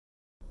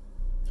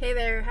Hey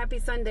there, happy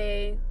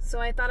Sunday. So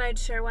I thought I'd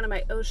share one of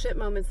my oh shit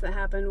moments that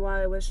happened while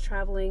I was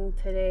traveling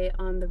today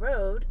on the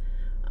road.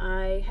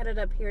 I headed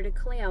up here to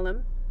Cle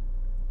Elum.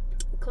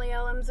 Cle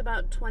Elum's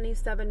about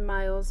 27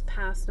 miles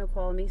past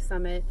Snoqualmie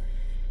Summit.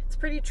 It's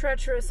pretty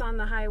treacherous on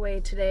the highway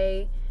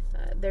today.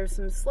 There's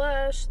some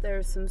slush,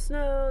 there's some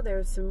snow,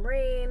 there's some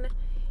rain.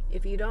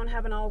 If you don't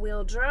have an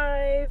all-wheel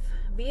drive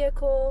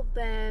vehicle,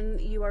 then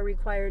you are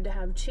required to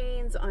have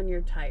chains on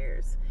your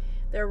tires.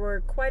 There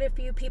were quite a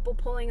few people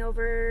pulling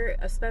over,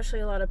 especially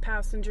a lot of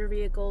passenger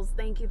vehicles.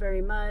 Thank you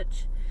very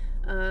much.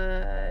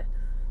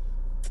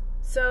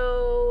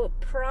 So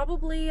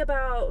probably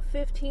about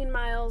 15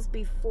 miles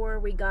before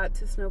we got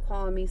to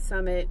Snoqualmie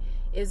Summit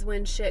is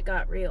when shit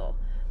got real.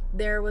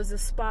 There was a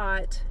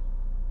spot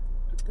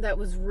that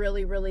was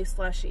really, really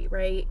slushy,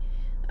 right?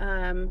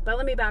 But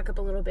let me back up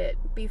a little bit.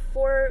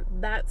 Before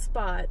that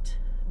spot,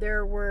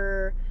 there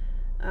were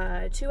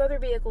two other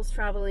vehicles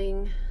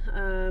traveling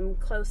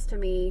close to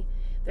me.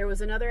 There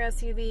was another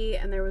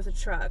SUV and there was a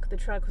truck. The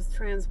truck was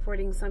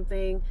transporting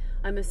something.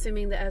 I'm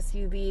assuming the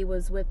SUV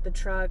was with the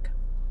truck.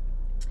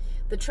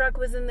 The truck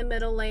was in the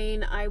middle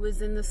lane. I was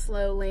in the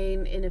slow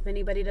lane. And if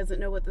anybody doesn't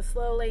know what the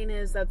slow lane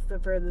is, that's the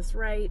furthest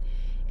right.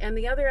 And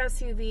the other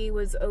SUV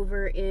was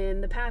over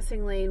in the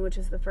passing lane, which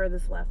is the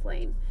furthest left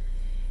lane.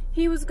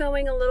 He was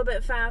going a little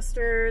bit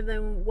faster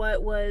than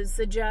what was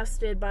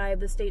suggested by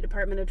the State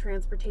Department of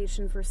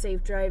Transportation for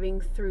safe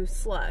driving through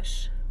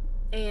slush.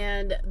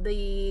 And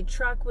the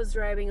truck was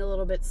driving a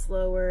little bit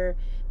slower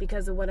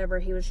because of whatever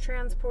he was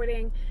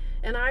transporting.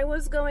 And I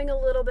was going a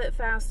little bit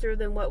faster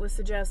than what was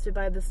suggested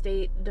by the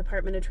State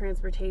Department of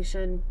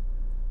Transportation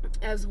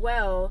as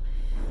well.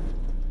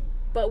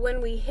 But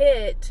when we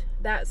hit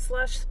that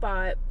slush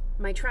spot,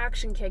 my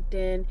traction kicked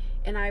in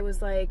and I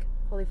was like,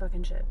 holy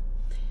fucking shit.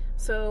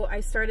 So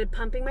I started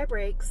pumping my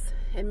brakes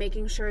and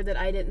making sure that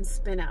I didn't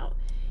spin out.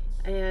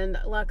 And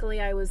luckily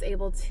I was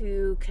able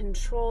to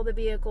control the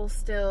vehicle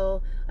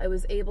still. I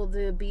was able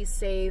to be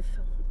safe.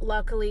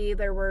 Luckily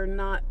there were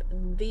not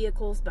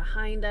vehicles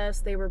behind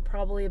us. They were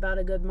probably about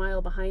a good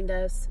mile behind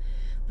us.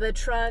 The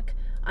truck,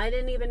 I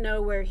didn't even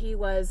know where he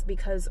was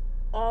because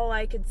all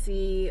I could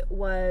see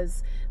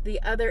was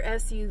the other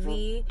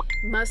SUV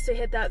must have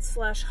hit that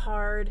slush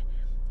hard.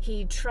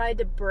 He tried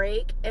to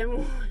brake,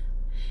 and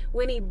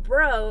when he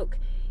broke,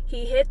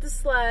 he hit the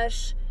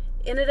slush,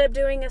 ended up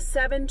doing a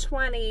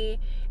 720,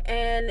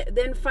 and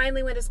then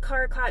finally when his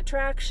car caught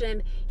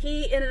traction,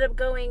 he ended up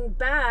going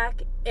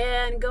back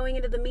and going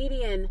into the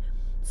median.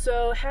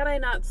 So had I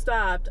not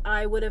stopped,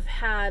 I would have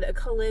had a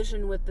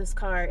collision with this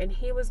car, and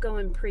he was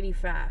going pretty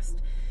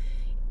fast.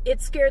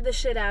 It scared the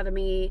shit out of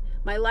me.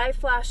 My life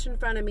flashed in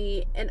front of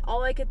me, and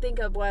all I could think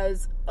of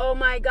was, oh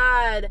my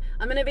God,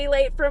 I'm gonna be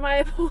late for my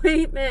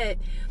appointment.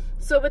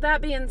 So with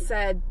that being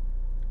said,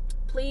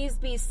 please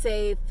be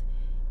safe.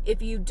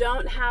 If you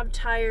don't have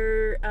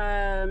tire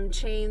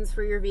chains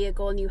for your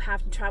vehicle and you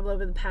have to travel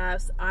over the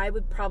pass, I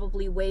would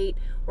probably wait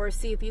or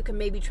see if you can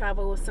maybe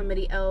travel with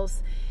somebody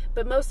else.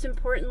 But most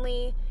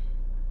importantly,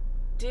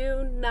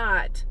 do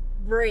not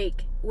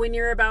brake when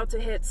you're about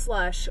to hit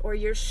slush or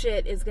your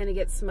shit is going to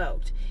get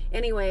smoked.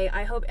 Anyway,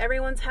 I hope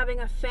everyone's having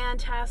a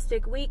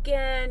fantastic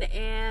weekend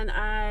and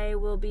I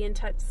will be in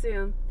touch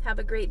soon. Have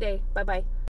a great day. Bye-bye.